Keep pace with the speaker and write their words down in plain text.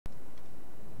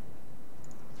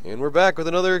And we're back with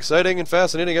another exciting and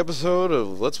fascinating episode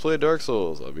of Let's Play Dark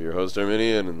Souls. I'll be your host,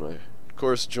 Darminian, and of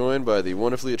course joined by the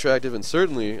wonderfully attractive and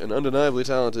certainly and undeniably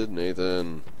talented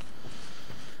Nathan.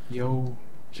 Yo.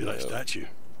 See that statue?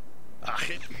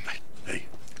 Hey.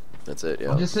 That's it,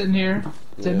 yeah. I'm just sitting here,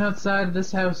 sitting outside of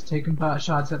this house, taking pot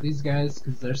shots at these guys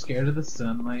because they're scared of the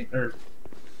sunlight, or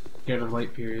scared of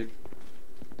light, period.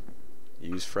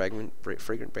 Use fragrant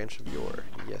branch of yore.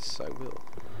 Yes, I will.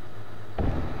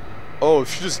 Oh,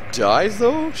 she just dies,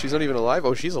 though? She's not even alive?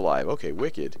 Oh, she's alive. Okay,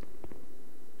 wicked.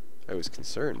 I was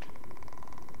concerned.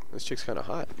 This chick's kind of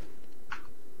hot.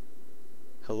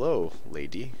 Hello,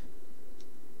 lady.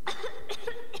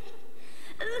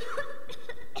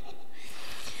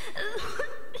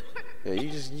 Yeah, you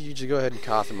just go ahead and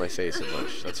cough in my face a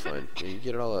bunch. That's fine. Yeah, you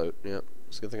get it all out. Yeah,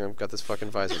 it's a good thing I've got this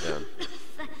fucking visor down.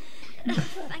 Thank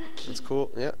you. That's cool.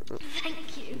 Yeah. Thank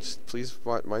you. Just please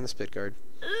mind the spit guard.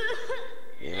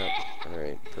 Yeah. All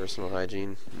right. Personal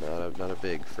hygiene, not a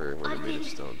big for when you're made of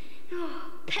stone.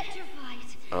 Petrified.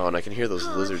 Oh, and I can hear those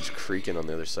lizards creaking on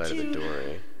the other side of the door.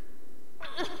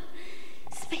 Eh?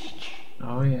 Speak.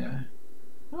 Oh yeah.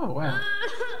 Oh wow.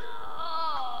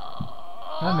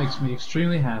 That makes me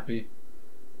extremely happy.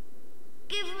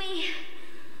 Give me.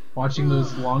 Watching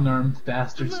those long-armed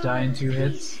bastards die in 2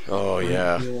 hits. Oh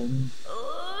yeah.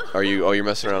 You're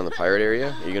messing around in the pirate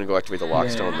area? Are you gonna go activate the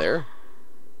lockstone there?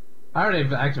 I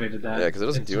already activated that. Yeah, because it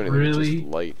doesn't do anything. Really, it's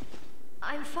just light.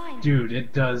 I'm fine. dude,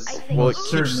 it does. Well, it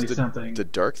certainly keeps something. the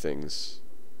dark things.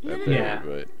 No, at no, bay, yeah.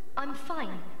 But I'm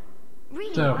fine.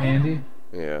 Really. So I handy.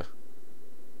 yeah.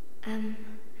 am.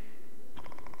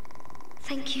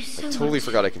 Thank you so I much. totally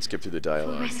forgot I can skip through the For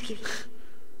dialogue. rescue.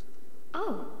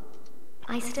 Oh,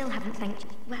 I still haven't thanked you.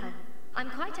 Well, I'm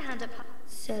quite a hand at.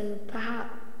 So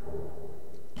perhaps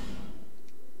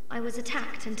I was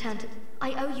attacked and turned.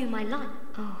 I owe you my life.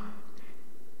 Oh.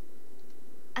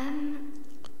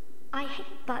 I hate,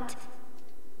 but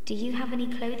do you have any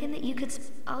clothing that you could?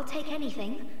 I'll take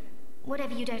anything,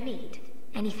 whatever you don't need.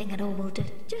 Anything at all will do.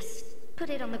 Just put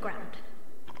it on the ground.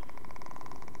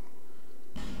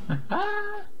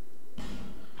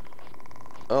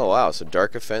 Oh wow, so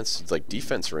dark offense, it's like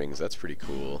defense rings, that's pretty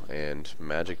cool. And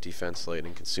magic defense light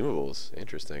and consumables,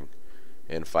 interesting.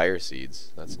 And fire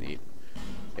seeds, that's neat.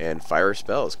 And fire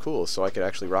spells, cool, so I could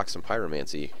actually rock some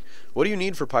pyromancy. What do you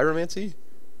need for pyromancy?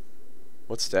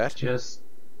 What stat? Just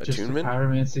a Attunement?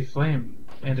 pyromancy flame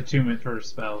and attunement for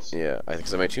spells. Yeah,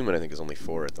 because my attunement I think is only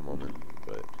 4 at the moment,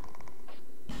 but...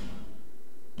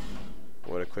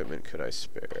 What equipment could I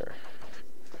spare?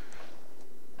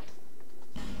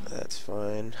 That's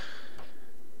fine.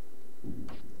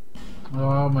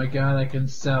 Oh my god, I can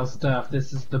sell stuff.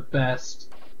 This is the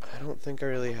best. I don't think I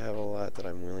really have a lot that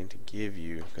I'm willing to give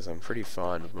you, because I'm pretty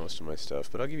fond of most of my stuff,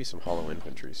 but I'll give you some hollow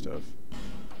infantry stuff.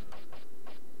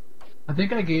 I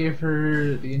think I gave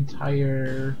her the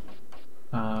entire,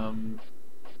 fuck,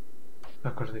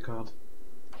 what are they called?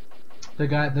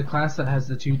 The class that has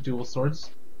the 2 dual swords.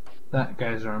 That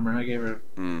guy's armor. I gave her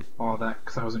all that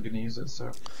because I wasn't going to use it,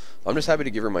 so. I'm just happy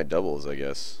to give her my doubles, I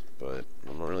guess, but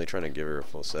I'm not really trying to give her a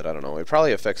full set. I don't know. It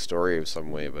probably affects story in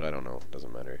some way, but I don't know. It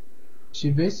doesn't matter. She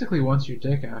basically wants your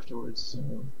dick afterwards,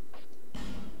 so.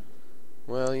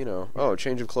 Well, you know. Oh,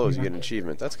 change of clothes. You get an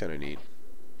achievement. That's kind of neat.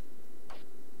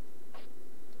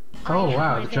 Oh I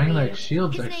wow, have the my Dragonite very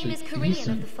shield's own. actually His name is Korean of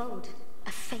decent. the Fold.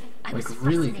 I Like, was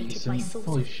really fascinated by decent. swords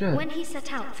Holy shit. when he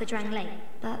set out for Drangleic,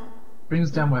 but Brings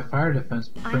down my fire defense,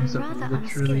 but I'm brings up rather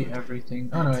literally unskilled. everything.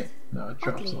 Oh no, wait. No, it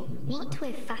drops oddly, all the other what stuff.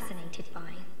 we're fascinated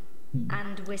by,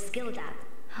 and we're skilled at,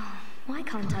 why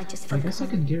can't I just I focus guess I on?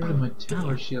 can get rid of my oh, tower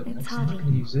dear, shield. I'm it's just not hardly.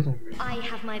 going to use it every I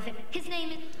have my. His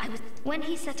name is. I was when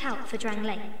he set out for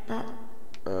Drangleic, but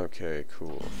Okay,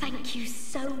 cool. thank you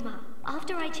so much.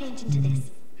 After I change into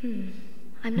this,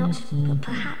 I'm not. But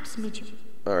perhaps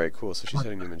Alright, cool. So she's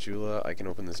heading to Majula. I can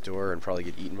open this door and probably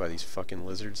get eaten by these fucking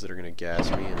lizards that are going to gas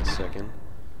me in a second.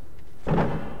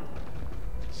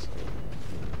 So.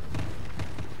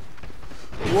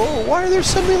 Whoa, why are there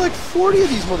suddenly like 40 of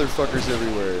these motherfuckers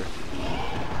everywhere?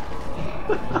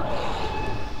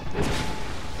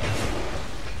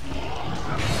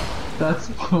 That's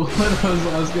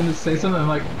what I was going to say something. I'm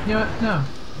like, you know what? No.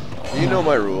 You know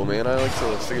my rule, man. I like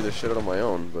to figure this shit out on my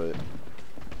own, but...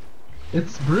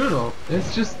 It's brutal.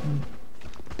 It's just.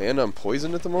 And I'm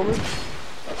poisoned at the moment?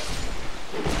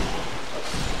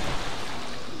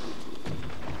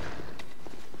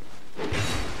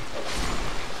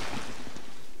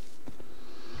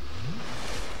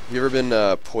 You ever been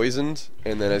poisoned,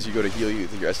 and then as you go to heal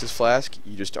with your Estus flask,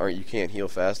 you can't heal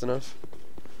fast enough?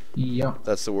 Yep.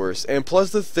 That's the worst. And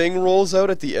plus the thing rolls out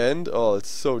at the end. Oh, it's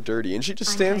so dirty. And she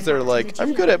just I'm stands going there back to like, the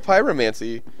I'm good at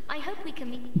pyromancy. I hope we can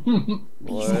meet.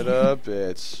 What a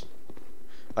bitch.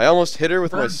 I almost hit her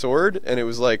with my sword, and it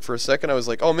was like, for a second I was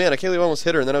like, oh man, I can't believe I almost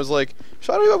hit her. And then I was like,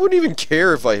 I wouldn't even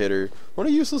care if I hit her. What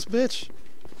a useless bitch.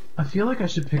 I feel like I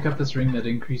should pick up this ring that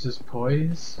increases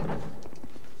poise.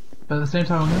 But at the same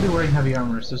time, I'm going to be wearing heavy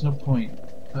armor, so there's no point.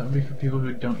 That would be for people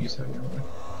who don't use heavy armor.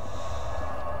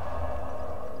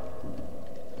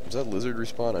 Does that lizard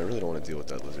respawn? I really don't want to deal with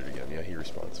that lizard again. Yeah, he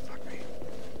respawns. Fuck me.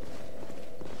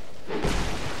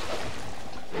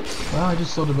 Well, I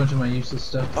just sold a bunch of my useless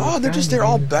stuff. Oh, they're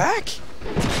all back?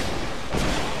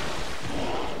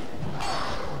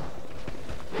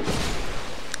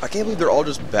 I can't believe they're all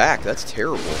just back. That's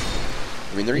terrible.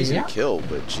 I mean, they're easy to kill,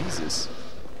 but Jesus.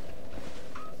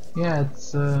 Yeah,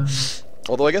 it's,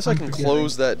 Although I guess I can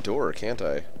close that door, can't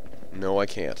I? No, I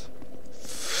can't.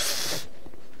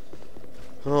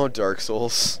 Oh, Dark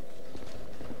Souls.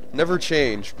 Never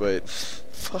change, but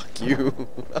fuck you.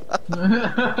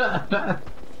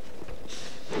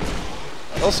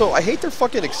 Also, I hate their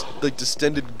fucking like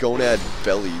distended gonad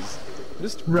bellies.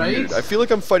 Just right? weird. I feel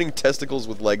like I'm fighting testicles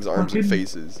with legs, arms, and Fucking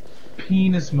faces.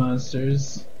 penis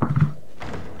monsters.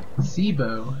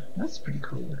 Seabow. That's pretty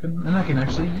cool looking. And I can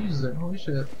actually use it. Holy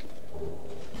shit.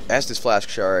 Estus Flask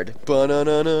Shard.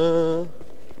 Ba-na-na-na.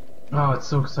 Oh, it's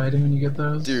so exciting when you get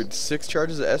those. Dude, 6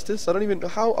 charges of Estus? I don't even know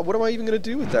how. What am I even gonna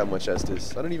do with that much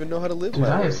Estus? I don't even know how to live Dude, my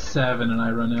I life. have 7 and I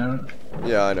run out.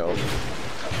 Yeah, I know.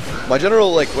 My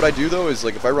general, like, what I do though is,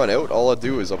 like, if I run out, all I'll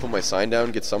do is I'll put my sign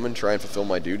down, get summoned, try and fulfill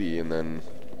my duty, and then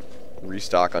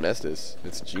restock on Estus.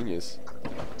 It's genius.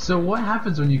 So what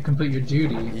happens when you complete your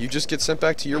duty? You just get sent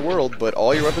back to your world, but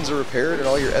all your weapons are repaired and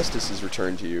all your Estus is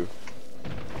returned to you.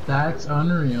 That's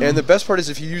unreal. And the best part is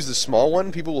if you use the small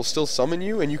one, people will still summon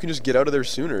you, and you can just get out of there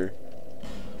sooner.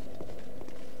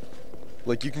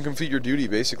 Like, you can complete your duty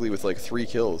basically with, like, 3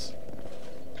 kills.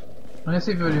 I'm gonna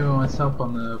see if anyone wants help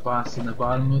on the boss in the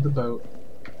bottom of the boat.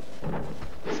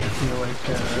 I feel like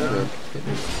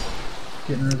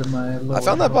getting rid of my lower I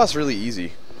found that health. boss really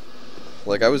easy.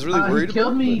 Like, I was really worried He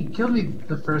killed about me. it, Killed me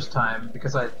the first time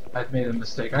because I'd made a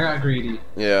mistake. I got greedy.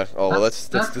 but... Yeah, oh, well, that's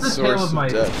the the source tale of of my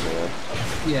death,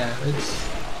 man. Yeah, it's.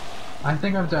 I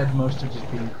think I've died most of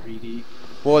just being greedy.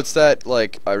 Well, it's that,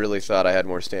 like, I really thought I had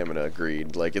more stamina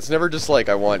greed. Like, it's never just like,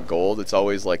 I want gold, it's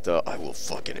always like the, I will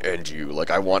fucking end you. Like,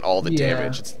 I want all the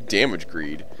damage. It's damage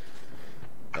greed.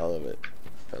 I love it.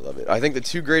 I love it. I think the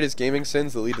 2 greatest gaming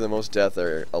sins that lead to the most death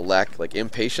are a lack, like,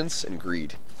 impatience and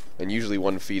greed. And usually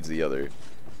one feeds the other.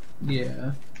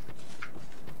 Yeah.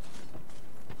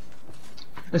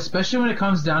 Especially when it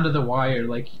comes down to the wire,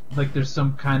 like there's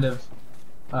some kind of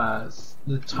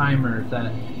the timer, that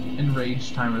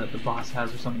enraged timer that the boss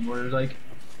has or something, where like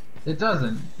it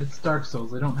doesn't. It's Dark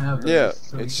Souls. They don't have those. Yeah,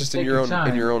 So it's you just can in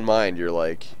take your time. own mind. You're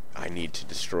like, I need to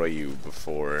destroy you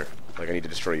before, like, I need to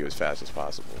destroy you as fast as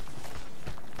possible.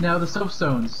 Now the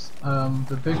soapstones,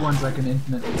 the big ones I can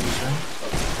infinitely use,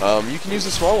 right? You can use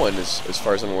the small one as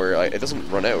far as I'm aware. It doesn't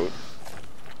run out.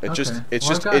 It just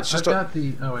I've got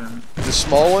the oh wait a minute. the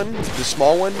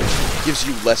small one gives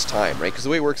you less time, right? Because the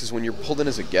way it works is when you're pulled in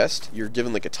as a guest, you're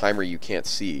given like a timer you can't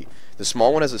see. The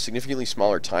small one has a significantly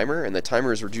smaller timer, and the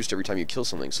timer is reduced every time you kill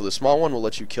something. So the small one will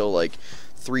let you kill like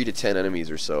 3 to 10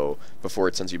 enemies or so before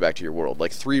it sends you back to your world.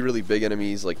 Like 3 really big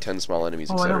enemies, like 10 small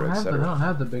enemies, Oh, I etc., don't etc.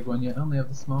 have the big one yet. I only have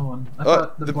the small one. I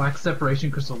thought the black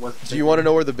separation crystal was the Do big you want to one.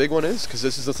 know where the big one is? Because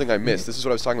this is the thing I missed. This is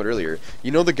what I was talking about earlier.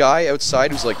 You know the guy outside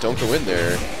who's like, don't go in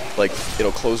there, like,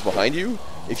 it'll close behind you?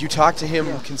 If you talk to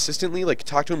him consistently, like,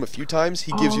 talk to him a few times,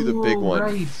 he gives you the big one.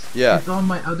 Right. Yeah. It's on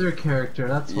my other character,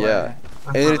 that's why. Yeah.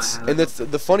 I And thought I had it. that's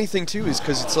the funny thing too is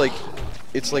because it's like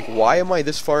why am I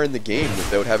this far in the game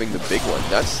without having the big one?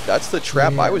 That's the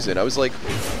trap I was in. I was like,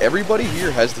 everybody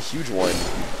here has the huge one,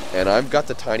 and I've got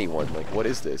the tiny one. Like, what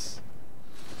is this?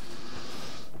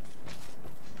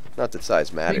 Not that size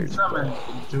Big matters. summon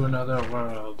into another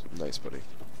world. Nice, buddy.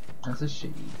 That's a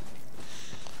shame.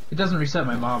 It doesn't reset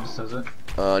my mobs, does it?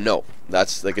 No.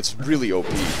 That's, like, it's really OP,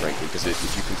 frankly, because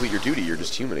if you complete your duty, you're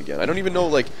just human again. I don't even know,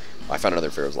 like, I found another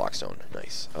Pharaoh's Lockstone.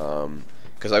 Nice.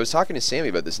 Because I was talking to Sammy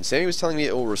about this, and Sammy was telling me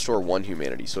it will restore 1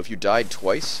 humanity. So if you died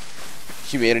twice,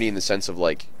 humanity in the sense of,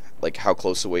 like how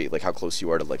close away, like, how close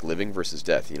you are to, like, living versus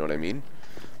death, you know what I mean?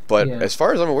 But Yeah. as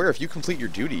far as I'm aware, if you complete your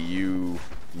duty, you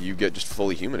get just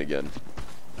fully human again.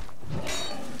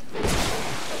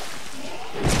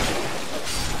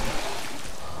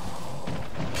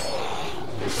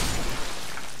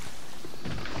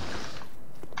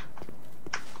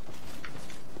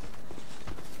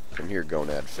 Come here,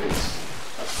 gonad face.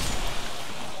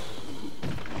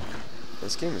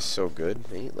 This game is so good,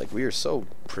 mate. Like, we are so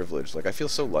privileged. Like, I feel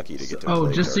so lucky to get to Oh,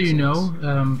 play just Dark so you Souls.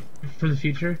 know, for the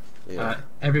future, Yeah.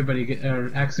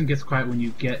 accent gets quiet when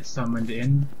you get summoned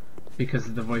in because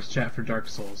of the voice chat for Dark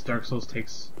Souls. Dark Souls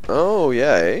takes. Oh,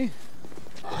 yeah, eh?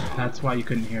 That's why you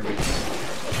couldn't hear me.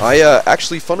 I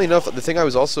actually, funnily enough, the thing I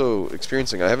was also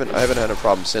experiencing, I haven't had a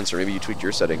problem since, or maybe you tweaked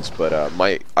your settings, but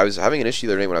I was having an issue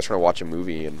the other night when I was trying to watch a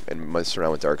movie and mess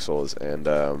around with Dark Souls, and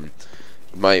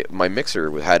my mixer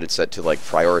had it set to like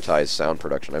prioritize sound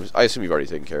production. I assume you've already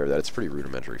taken care of that. It's a pretty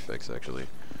rudimentary fix, actually,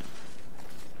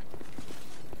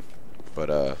 but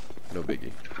no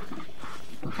biggie.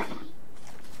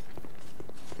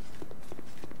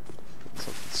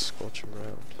 Something squelch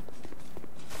around.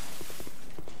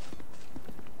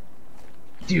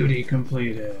 Duty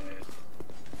completed.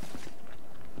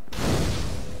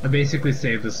 I basically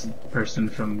saved this person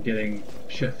from getting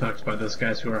shit fucked by those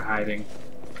guys who are hiding.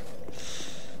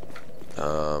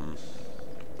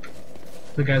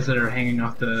 The guys that are hanging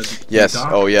off the Yes.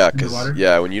 dock Oh yeah. in the Because water?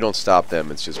 yeah, when you don't stop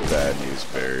them, it's just bad news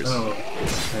bears. Oh,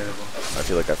 it's terrible. I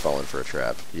feel like I've fallen for a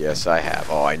trap. Yes, I have.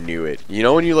 Oh, I knew it. You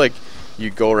know when you like, you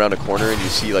go around a corner and you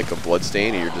see like a blood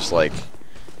stain and you're just like,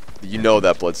 you know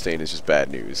that blood stain is just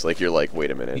bad news. Like you're like, wait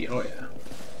a minute. Oh yeah.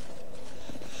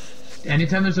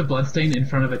 Anytime there's a bloodstain in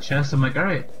front of a chest, I'm like,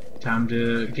 alright, time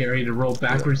to get ready to roll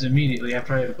backwards immediately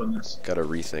after I open this. Gotta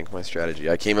rethink my strategy.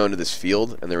 I came out into this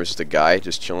field and there was just a guy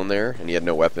just chilling there and he had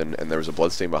no weapon and there was a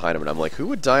blood stain behind him and I'm like, who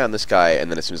would die on this guy? And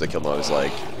then as soon as I killed him, I was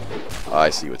like, I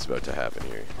see what's about to happen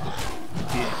here.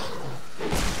 Yeah.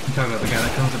 I'm talking about the guy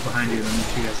that comes up behind you and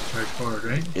then you guys charge forward,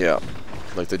 right? Yeah.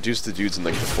 Like the dudes in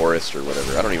like the forest or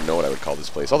whatever. I don't even know what I would call this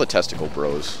place. All the testicle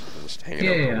bros just hanging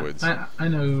out in the woods. I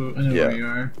know Yeah. where you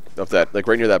are. Up that, like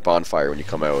right near that bonfire when you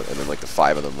come out, and then like the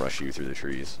 5 of them rush you through the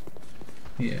trees.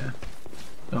 Yeah.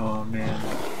 Oh man.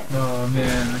 Oh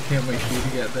man, I can't wait for you to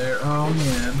get there. Oh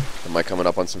man. Am I coming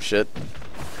up on some shit?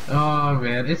 Oh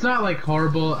man. It's not like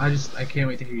horrible, I can't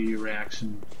wait to hear your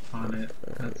reaction on it.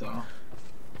 That's all.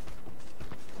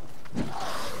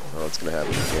 Oh, it's gonna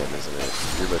happen again, isn't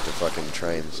it? You're about to fucking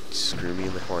try and screw me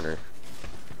in the corner.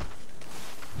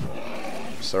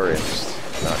 Sorry, I'm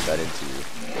just not that into you.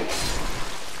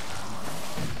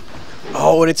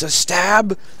 Oh, and it's a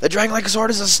stab! The Dragon Like Sword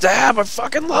is a stab! I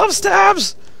fucking love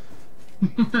stabs!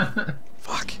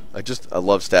 Fuck. I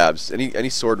love stabs. Any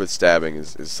sword with stabbing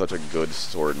is such a good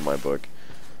sword in my book.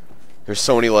 There's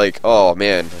so many like, oh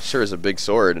man, sure is a big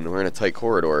sword and we're in a tight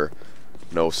corridor.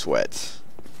 No sweat.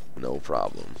 No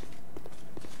problem.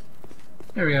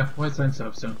 There we go. White sign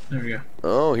soapstone. There we go.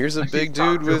 Oh, here's a Actually, big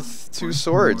dude Doctor with 2 once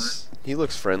swords. He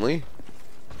looks friendly.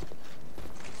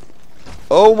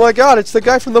 Oh my god, it's the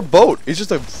guy from the boat. He's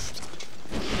just a...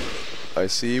 I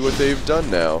see what they've done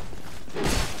now.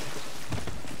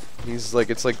 He's like,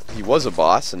 it's like he was a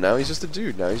boss and now he's just a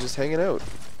dude. Now he's just hanging out.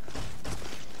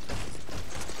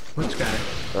 Which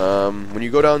guy? When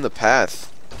you go down the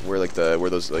path where like where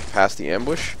those like past the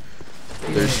ambush,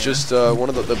 there's just one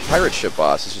of the pirate ship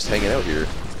boss is just hanging out here.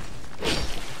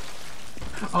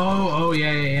 Oh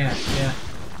yeah.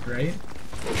 Right?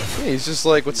 Yeah, he's just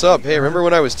like, what's up? Hey, remember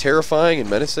when I was terrifying and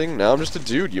menacing? Now I'm just a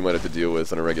dude you might have to deal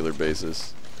with on a regular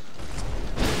basis.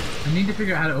 I need to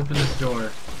figure out how to open this door.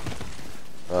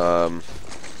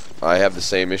 I have the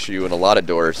same issue in a lot of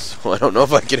doors, so I don't know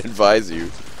if I can advise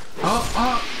you.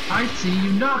 Oh, I see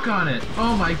you knock on it.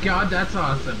 Oh my god, that's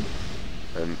awesome.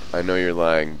 And I know you're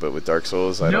lying, but with Dark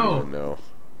Souls, I don't even know.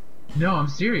 No, I'm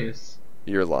serious.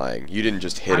 You're lying. You didn't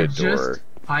just hit a door.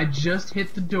 I just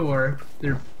hit the door.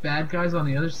 There are bad guys on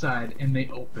the other side, and they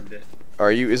opened it.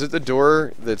 Are you? Is it the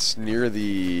door that's near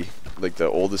the like the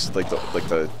oldest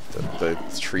the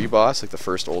tree boss, like the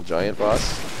first old giant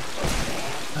boss?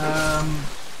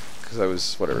 Because I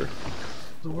was whatever.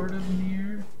 Sort of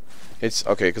near. It's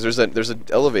okay because there's an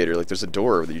elevator, like there's a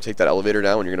door that you take that elevator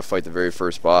down when you're gonna fight the very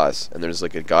first boss, and there's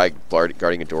like a guy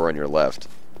guarding a door on your left.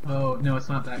 Oh no, it's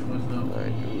not that one though.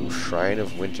 Right. Ooh, Shrine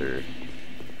of Winter.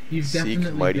 You've Seek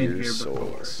definitely mightier been here before.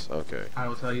 souls. Okay. I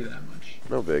will tell you that much.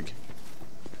 No big.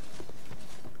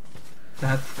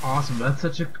 That's awesome.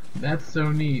 That's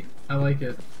so neat. I like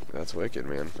it. That's wicked,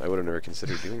 man. I would have never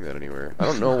considered doing that anywhere. I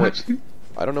don't know what.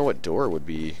 I don't know what door would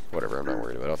be. Whatever. I'm not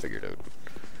worried about it. I'll figure it out.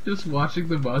 Just watching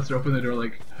the monster open the door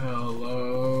like,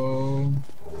 hello.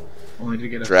 Only to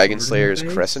get a Dragon sword in Slayer's the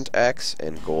face. Crescent Axe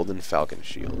and Golden Falcon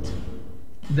Shield.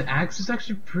 The axe is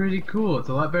actually pretty cool. It's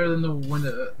a lot better than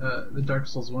the Dark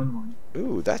Souls 1 one.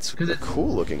 Ooh, that's a it-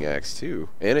 cool looking axe too,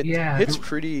 and it hits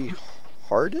pretty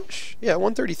hardish. Yeah,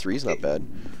 133 is not bad.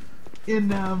 In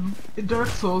Dark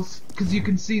Souls, because you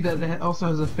can see that it also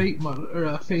has a faith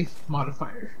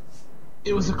modifier.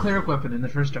 It was a cleric weapon in the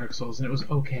first Dark Souls, and it was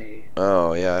okay.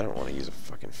 Oh, yeah, I don't want to use a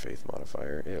fucking faith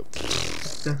modifier. Ew.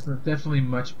 Definitely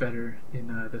much better in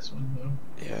this one,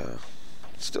 though. Yeah.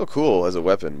 Still cool as a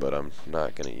weapon, but I'm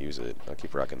not going to use it. I'll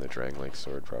keep rocking the Drangleic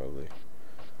sword, probably.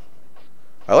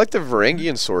 I like the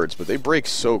Varangian swords, but they break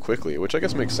so quickly, which I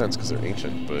guess makes sense because they're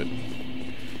ancient, but...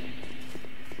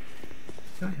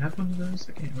 Do I have one of those?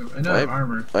 I can't remember. I know I have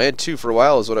armor. I had 2 for a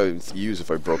while, is what I would use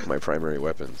if I broke my primary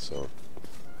weapon, so...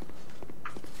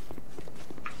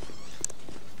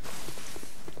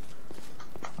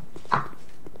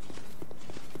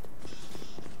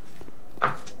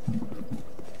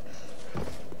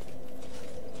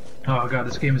 Oh god,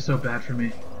 this game is so bad for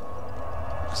me.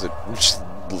 Is it just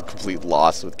complete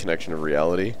loss with connection of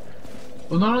reality?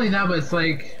 Well, not only that, but it's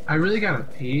like, I really gotta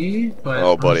pee, but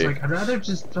Oh, buddy. I'd rather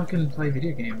just fucking play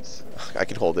video games. I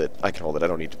can hold it. I can hold it. I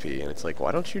don't need to pee. And it's like,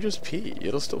 why don't you just pee?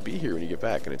 It'll still be here when you get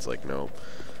back. And it's like, no.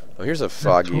 Oh, here's a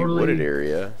foggy, wooded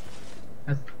area.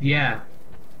 Yeah.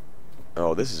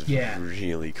 Oh, this is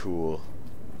really cool.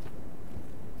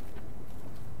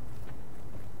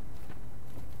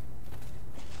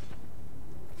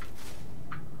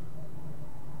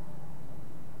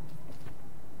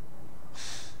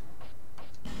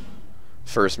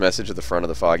 First message at the front of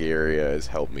the foggy area is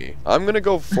help me. I'm gonna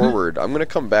go forward. I'm gonna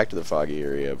come back to the foggy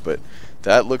area, but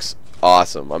that looks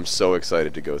awesome. I'm so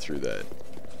excited to go through that.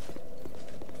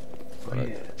 Oh,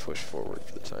 yeah. Push forward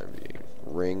for the time being.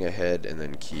 Ring ahead and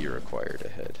then key required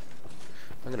ahead.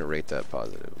 I'm gonna rate that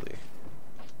positively.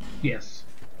 Yes.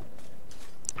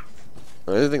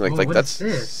 Another thing like what that's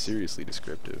is this? seriously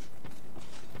descriptive.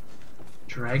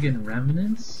 Dragon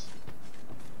remnants?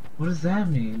 What does that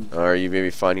mean? Are you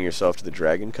maybe finding yourself to the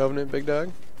Dragon Covenant, big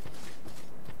dog?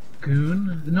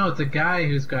 Goon? No, it's a guy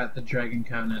who's got the Dragon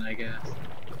Covenant, I guess.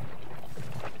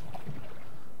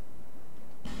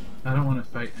 I don't want to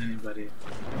fight anybody.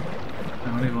 I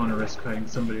don't even want to risk fighting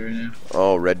somebody right now.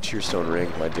 Oh, red Tearstone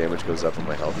ring. My damage goes up and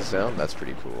my health is down. That's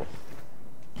pretty cool.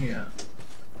 Yeah.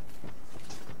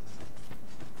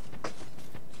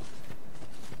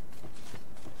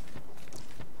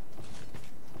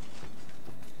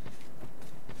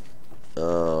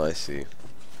 Oh, I see.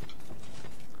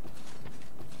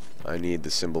 I need the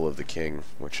symbol of the king,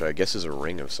 which I guess is a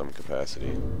ring of some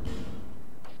capacity.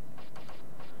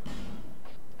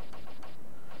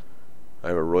 I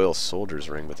have a royal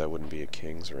soldier's ring, but that wouldn't be a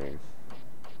king's ring.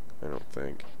 I don't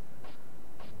think.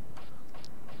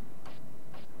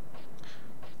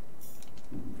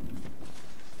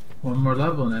 One more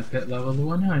level and I've hit level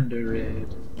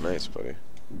 100. Nice, buddy.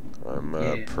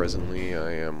 I'm, presently,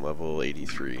 I am level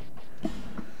 83.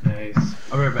 Nice.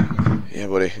 I'll be right back. Yeah,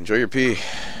 buddy. Enjoy your pee.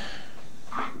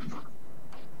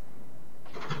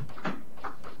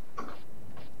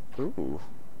 Ooh.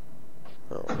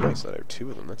 Oh, nice. I have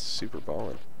 2 of them. That's super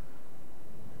ballin'.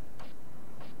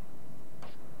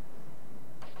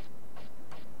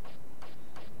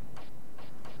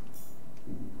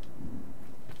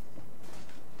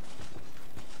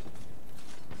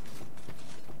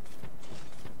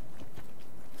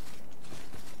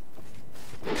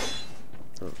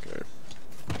 Okay.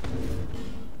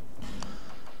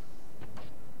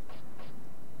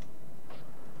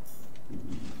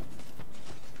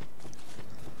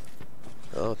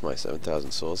 Well, with my 7,000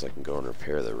 souls, I can go and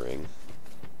repair the ring.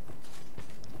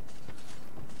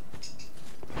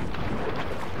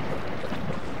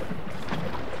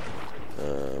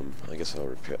 I guess I'll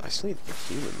repair. I still need the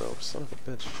human though, son of a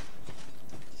bitch.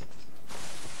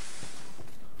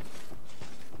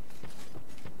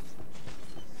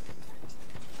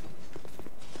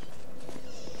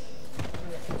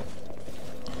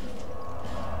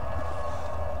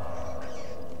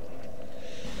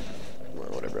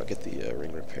 I'll get the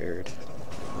ring repaired.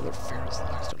 Another Pharaoh's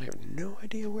Locks. I have no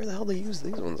idea where the hell they use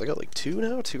these ones. I got like 2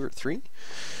 now? 2 or 3?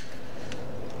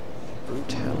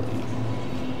 Brutality.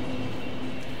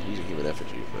 Use a human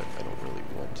effigy, but I don't really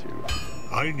want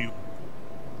to. I knew.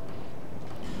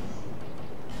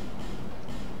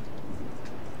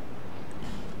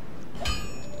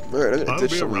 Alright, I'm gonna I'll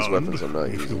ditch be some of these around weapons I'm not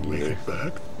if you using make either. it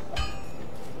back.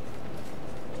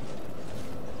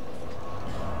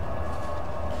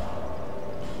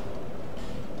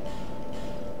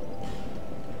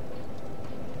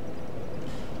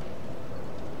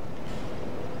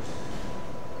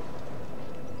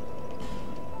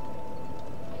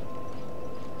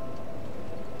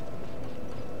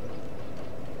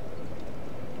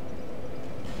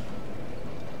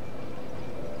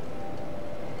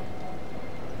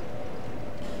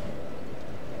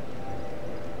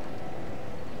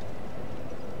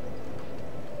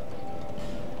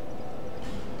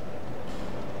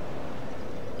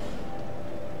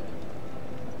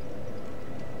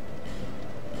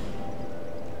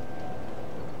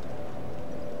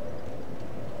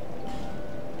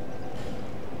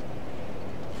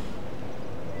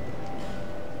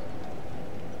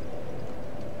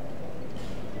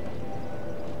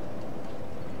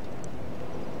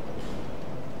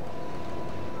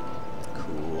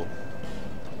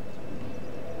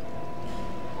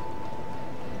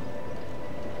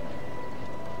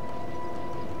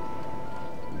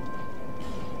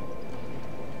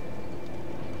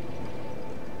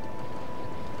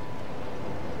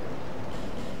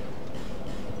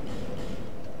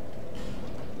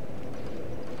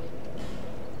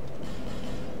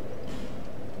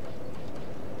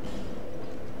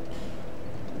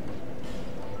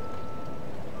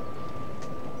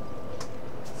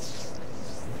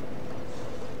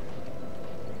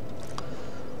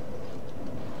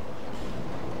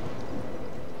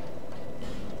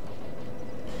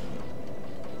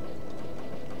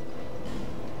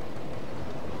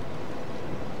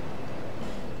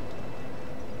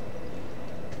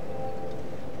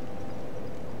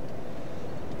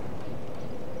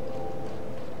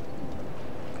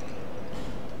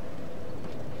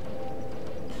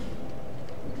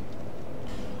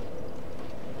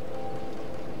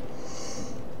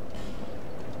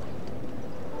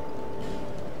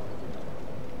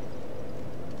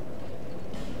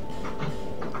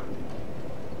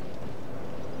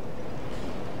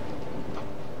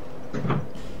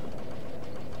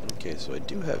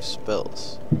 do have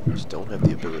spells. I just don't have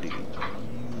the ability to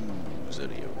use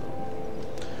any of them.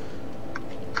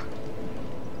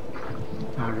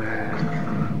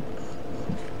 Alright.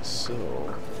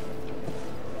 So...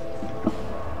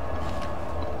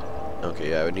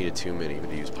 Okay, yeah, I would need attunement even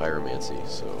to use pyromancy,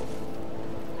 so...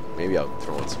 Maybe I'll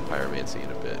throw in some pyromancy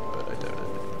in a bit, but I doubt it.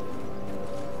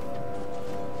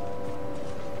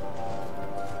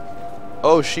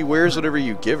 Oh, she wears whatever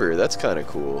you give her. That's kind of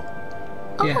cool.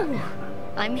 Yeah. Oh,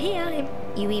 I'm here.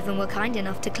 You even were kind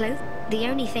enough to clothe. The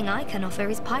only thing I can offer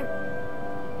is pyro.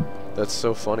 That's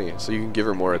so funny. So you can give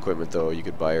her more equipment, though. You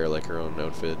could buy her, like, her own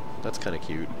outfit. That's kind of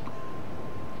cute.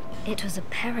 It was a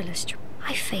perilous trip.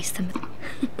 I faced them.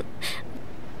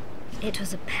 It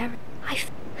was a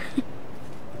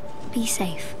Be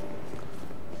safe.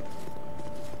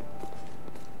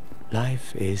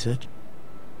 Life is a...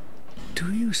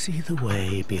 Do you see the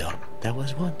way beyond? There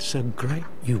was once a great...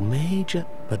 You major...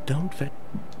 But don't forget...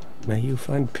 May you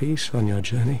find peace on your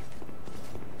journey.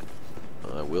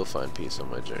 I will find peace on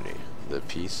my journey. The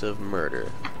piece of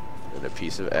murder. And a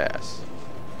piece of ass.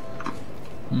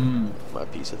 My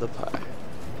piece of the pie.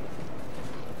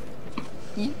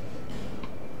 What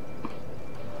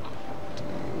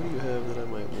do you have that I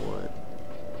might want?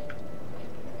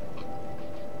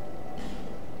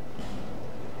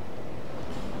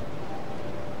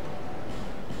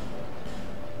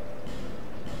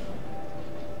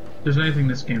 If there's anything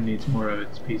this game needs more of,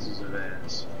 it's pieces of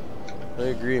ass. I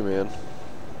agree, man.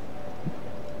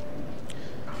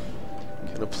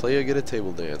 Can a player get a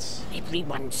table dance?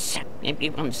 Everyone's...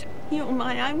 You're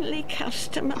my only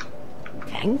customer.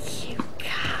 Thank you,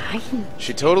 kind.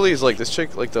 She totally is like this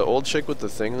chick, like the old chick with the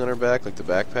thing on her back, like the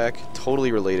backpack,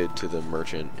 totally related to the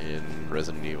merchant in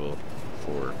Resident Evil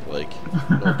 4, like,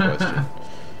 no question.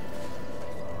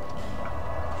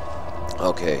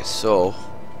 Okay, so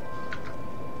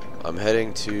I'm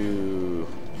heading to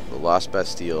the Lost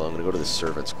Bastille. I'm gonna go to the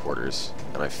servants' quarters,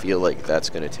 and I feel like that's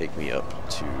gonna take me up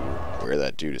to where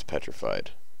that dude is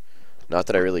petrified. Not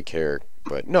that I really care,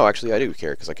 but no, actually I do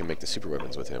care because I can make the super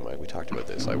weapons with him. We talked about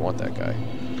this. I want that guy,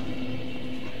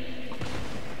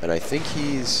 and I think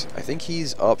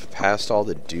he's up past all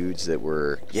the dudes that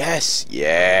were. Yes.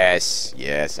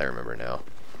 I remember now.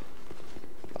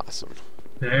 Awesome.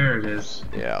 There it is.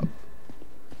 Yeah.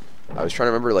 I was trying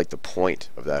to remember like the point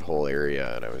of that whole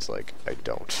area, and I was like, I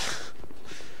don't.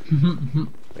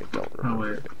 I don't remember. Oh,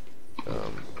 wait.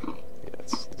 Yeah,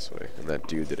 it's this way. And that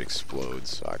dude that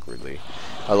explodes awkwardly.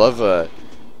 I love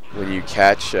when you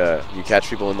catch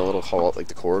people in the little hall, like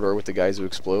the corridor with the guys who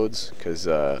explodes, because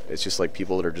it's just like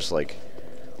people that are just like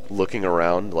looking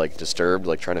around, like disturbed,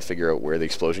 like trying to figure out where the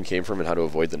explosion came from and how to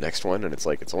avoid the next one. And it's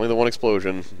like it's only the one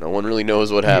explosion. No one really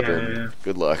knows what happened. Yeah.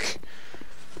 Good luck.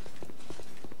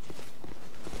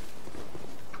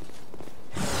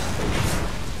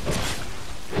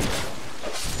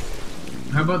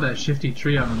 How about that shifty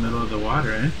tree out in the middle of the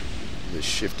water, eh? The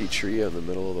shifty tree out in the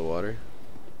middle of the water?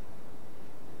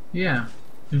 Yeah.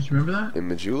 Don't you remember that? In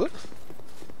Majula?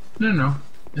 No.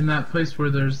 In that place where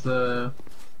there's the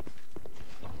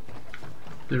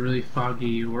really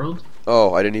foggy world.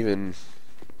 Oh, I didn't even...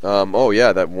 oh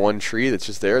yeah, that one tree that's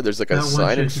just there. There's like a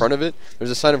sign in front of it. There's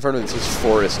a sign in front of it that says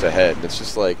forest ahead. And it's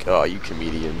just like, oh, you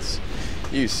comedians.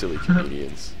 You silly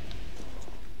comedians.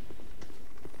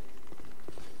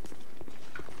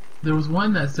 There was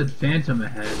one that said Phantom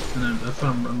ahead, and that's why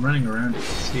I'm running around to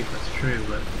see if that's true,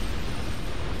 but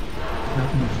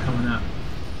nothing is coming up.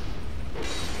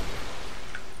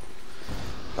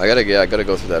 I gotta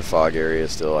go through that fog area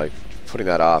still. I'm putting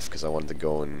that off because I wanted to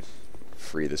go and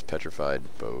free this petrified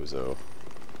bozo.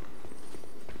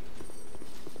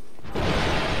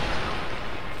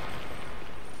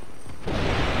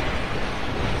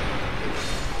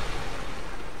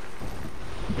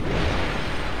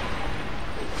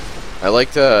 I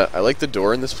like the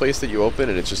door in this place that you open,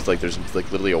 and it's just like there's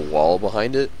like literally a wall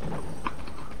behind it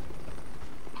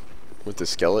with the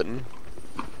skeleton.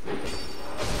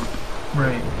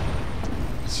 Right.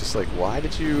 It's just like, why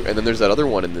did you? And then there's that other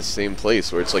one in the same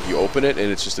place where it's like you open it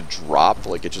and it's just a drop,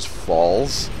 like it just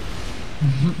falls.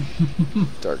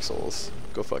 Dark Souls,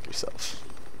 go fuck yourself.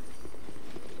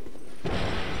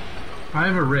 I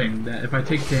have a ring that if I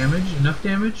take damage, enough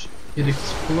damage, it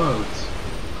explodes.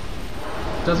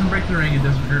 It doesn't break the ring, it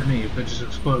doesn't hurt me, but it just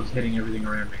explodes, hitting everything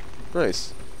around me.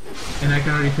 Nice. And I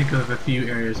can already think of a few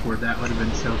areas where that would have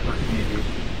been so fucking handy.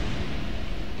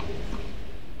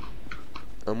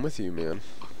 I'm with you, man.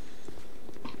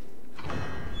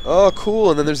 Oh, cool,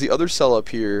 and then there's the other cell up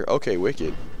here. Okay,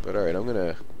 wicked. But alright, I'm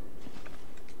gonna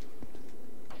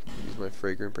use my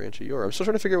fragrant branch of yore. I'm still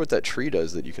trying to figure out what that tree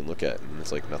does that you can look at, and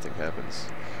it's like nothing happens.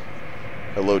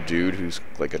 Hello, dude, who's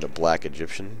like a black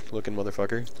Egyptian-looking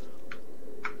motherfucker.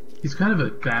 He's kind of a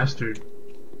bastard.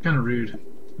 Kind of rude.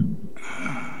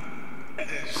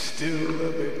 Still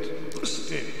a bit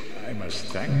still. I must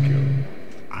thank you.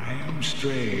 I am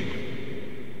strayed.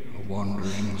 A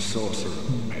wandering sorcerer.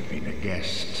 I've been a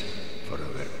guest for a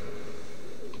bit.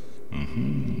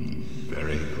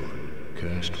 Very good.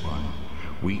 Cursed one.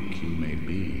 Weak you may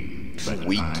be. But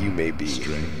Weak I you may be.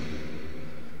 Strayed.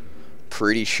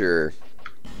 Pretty sure.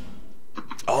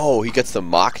 Oh, he gets the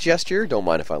mock gesture? Don't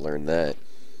mind if I learn that.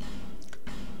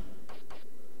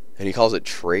 And he calls it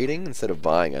trading instead of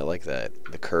buying. I like that.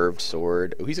 The curved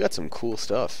sword. Oh, he's got some cool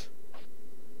stuff.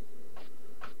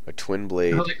 A twin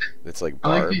blade that's like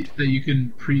I barbed. like that you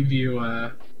can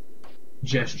preview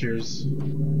gestures.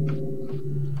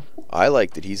 I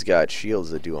like that he's got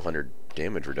shields that do 100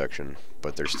 damage reduction,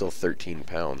 but they're still 13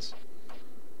 pounds.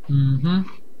 Mm-hmm.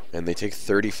 And they take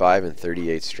 35 and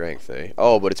 38 strength, eh?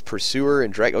 Oh, but it's Pursuer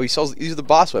and Drag. Oh, he sells. These are the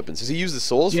boss weapons. Does he use the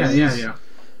souls for these? Yeah.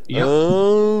 Yep.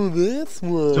 Oh, that's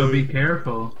one. So be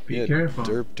careful. Be careful.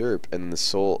 Derp. And the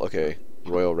soul. Okay.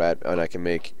 Royal Rat. And I can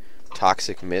make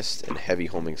Toxic Mist and Heavy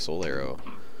Homing Soul Arrow.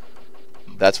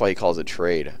 That's why he calls it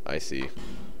trade. I see.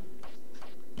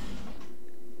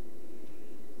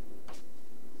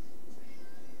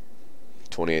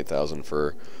 $28,000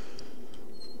 for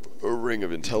a Ring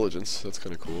of Intelligence. That's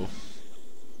kind of cool.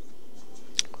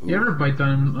 You ever bite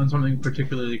on something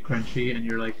particularly crunchy and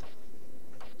you're like,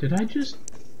 did I just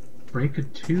break a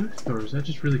tooth, or is that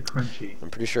just really crunchy? I'm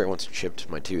pretty sure I once chipped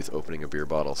my tooth opening a beer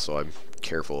bottle, so I'm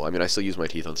careful. I mean, I still use my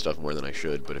teeth on stuff more than I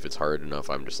should, but if it's hard enough,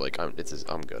 I'm just like, I'm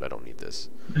good. I don't need this.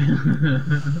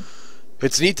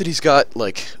 It's neat that he's got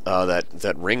like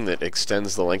that ring that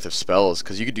extends the length of spells,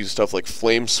 because you could do stuff like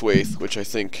Flame Swathe, which I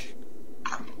think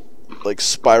like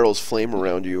spirals flame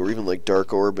around you, or even like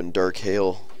Dark Orb and Dark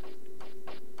Hail.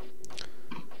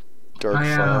 Dark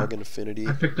Fog and Affinity.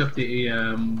 I picked up the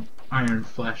Iron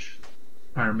Flesh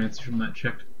Pyromancy from that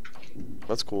chick.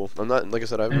 That's cool. I'm not, like I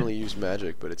said, I haven't really used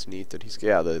magic, but it's neat that he's,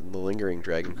 yeah, the Lingering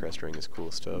Dragon Crest Ring is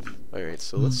cool stuff. Alright,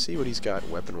 so let's see what he's got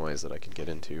weapon-wise that I can get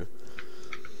into.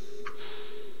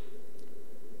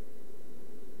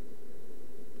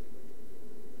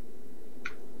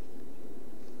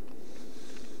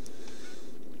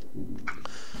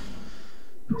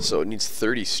 So it needs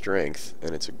 30 strength,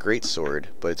 and it's a great sword,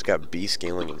 but it's got B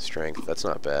scaling and strength. That's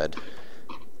not bad.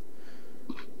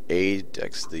 A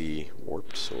decks the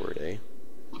warped sword, eh?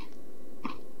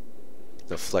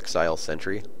 The Flexile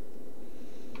Sentry.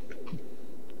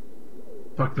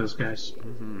 Fuck those guys.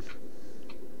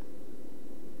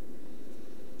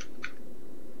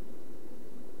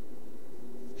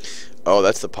 Oh,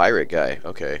 that's the pirate guy.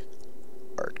 Okay.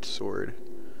 Arced sword.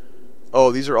 Oh,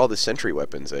 these are all the sentry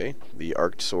weapons, eh? The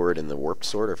arced sword and the warped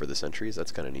sword are for the sentries.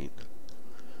 That's kind of neat.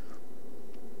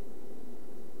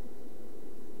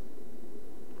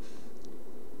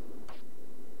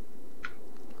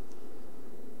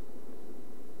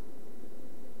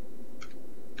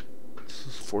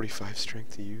 .45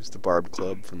 strength to use. The barbed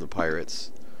club from the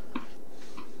pirates.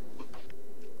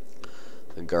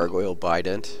 The gargoyle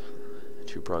bident.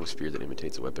 Two-pronged spear that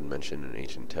imitates a weapon mentioned in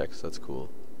ancient texts. That's cool.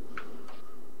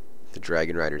 The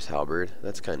Dragon Rider's halberd.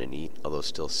 That's kind of neat, although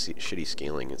still shitty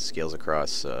scaling. It scales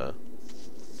across. The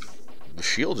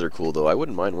shields are cool, though. I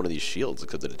wouldn't mind one of these shields,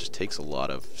 because it just takes a lot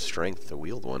of strength to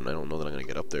wield one. I don't know that I'm going to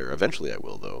get up there. Eventually I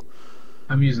will, though.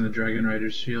 I'm using the Dragon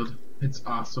Rider's shield. It's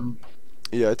awesome.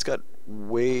 Yeah, it's got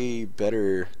way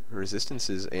better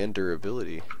resistances and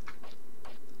durability.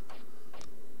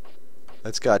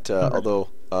 That's got, although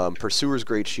Pursuer's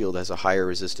Great Shield has a higher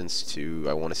resistance to,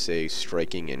 I want to say,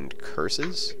 striking and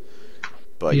curses.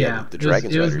 But yeah, the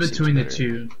Dragon's Rider it was between the better.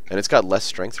 two. And it's got less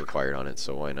strength required on it,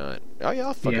 so why not? Oh yeah,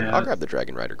 I'll grab the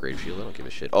Dragon Rider Great Shield. I don't give a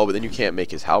shit. Oh, but then you can't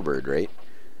make his halberd, right?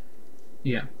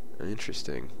 Yeah.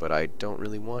 Interesting, but I don't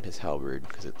really want his halberd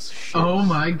because it's shit. Oh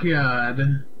my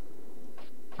god.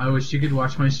 I wish you could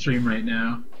watch my stream right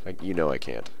now. You know I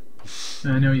can't.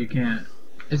 I know you can't.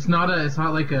 It's not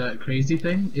like a crazy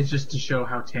thing. It's just to show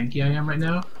how tanky I am right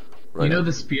now. Right. You know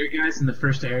the spear guys in the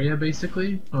first area,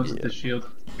 basically? Oh, is it the shield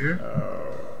and the spear?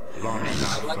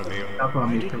 Up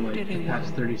on me for like the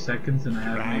past 30 seconds, and I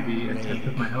have maybe a tenth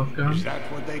of my health gone. Is that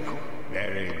what they call?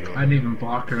 Very good. I didn't even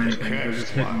block or anything. They're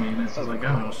just hitting me, and it's just like,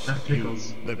 oh, that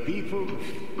tickles. The people,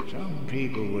 some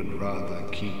people would rather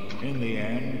keep in the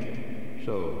end.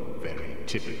 So very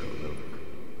typical look.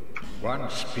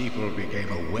 Once people became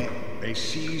aware, they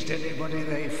seized anybody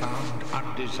they found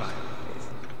undesirable.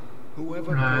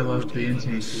 Whoever I love being the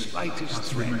tainted. slightest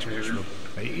threat,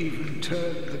 they even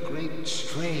turned the great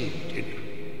strain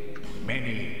into.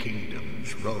 Many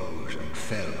kingdoms rose and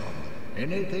fell on them.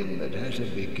 Anything that has a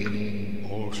beginning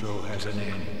also has an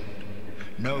end.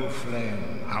 No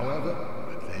flame, however,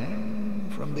 but then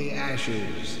from the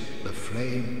ashes, the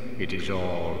flame, it is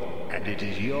all, and it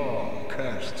is your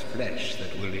cursed flesh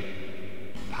that will it.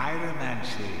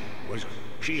 Pyromancy was,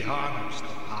 she harnessed the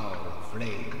power of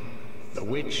flame. The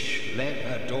witch led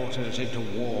her daughters into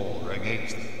war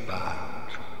against the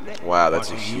gods. Wow, that's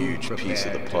a What are you huge piece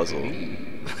of the prepared to puzzle.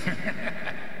 believe?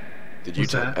 Did you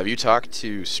What's that? have you talked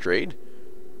to Strayed?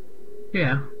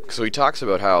 Yeah. So he talks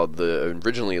about how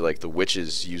originally like the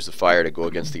witches use the fire to go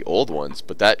against the old ones,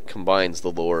 but that combines the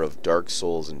lore of dark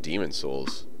souls and demon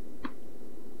souls.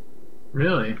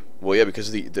 Really? Well, yeah,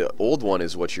 because the old one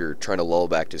is what you're trying to lull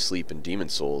back to sleep in demon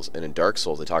souls, and in dark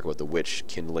souls they talk about the witch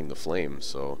kindling the flame.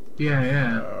 So Yeah,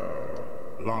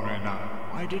 yeah. Long enough.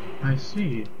 I did I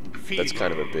see. that's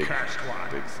kind of a big cursed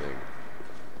one. thing.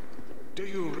 Do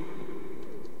you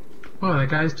Well, that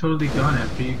guy's totally gone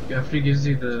after he gives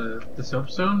you the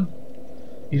soapstone.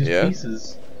 He just Yeah?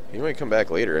 pieces. He might come back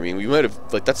later. I mean, we might have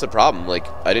like that's the problem. Like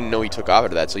I didn't know he took off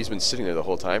after that, so he's been sitting there the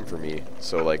whole time for me.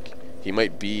 So like he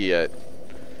might be at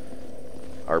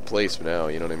our place now.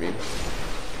 You know what I mean?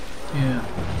 Yeah.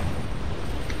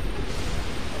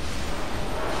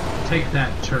 Take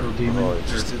that, turtle demon. Oh, it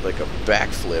just did like a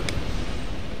backflip.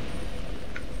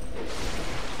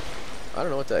 I don't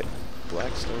know what that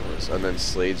black stone was. And then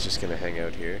Slade's just gonna hang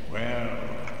out here. well,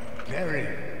 very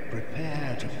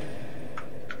prepared.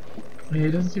 Yeah,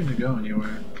 he doesn't seem to go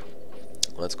anywhere.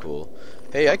 Well, that's cool.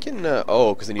 Hey, I can.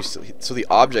 Oh, because then you so the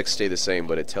objects stay the same,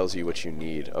 but it tells you what you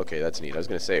need. Okay, that's neat. I was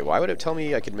gonna say, why would it tell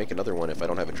me I could make another one if I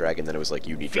don't have a dragon? Then it was like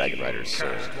you need dragon riders. So.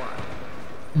 Cursed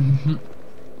one.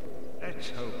 Let's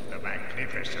hope the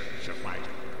magnificence of my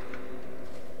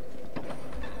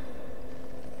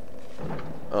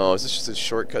Oh, is this just a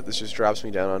shortcut? This just drops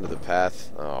me down onto the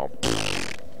path. Oh,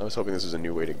 I was hoping this was a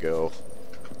new way to go.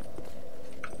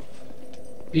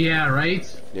 Yeah, right?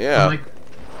 Yeah. I'm like,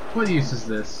 what use is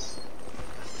this?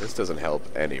 This doesn't help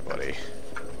anybody.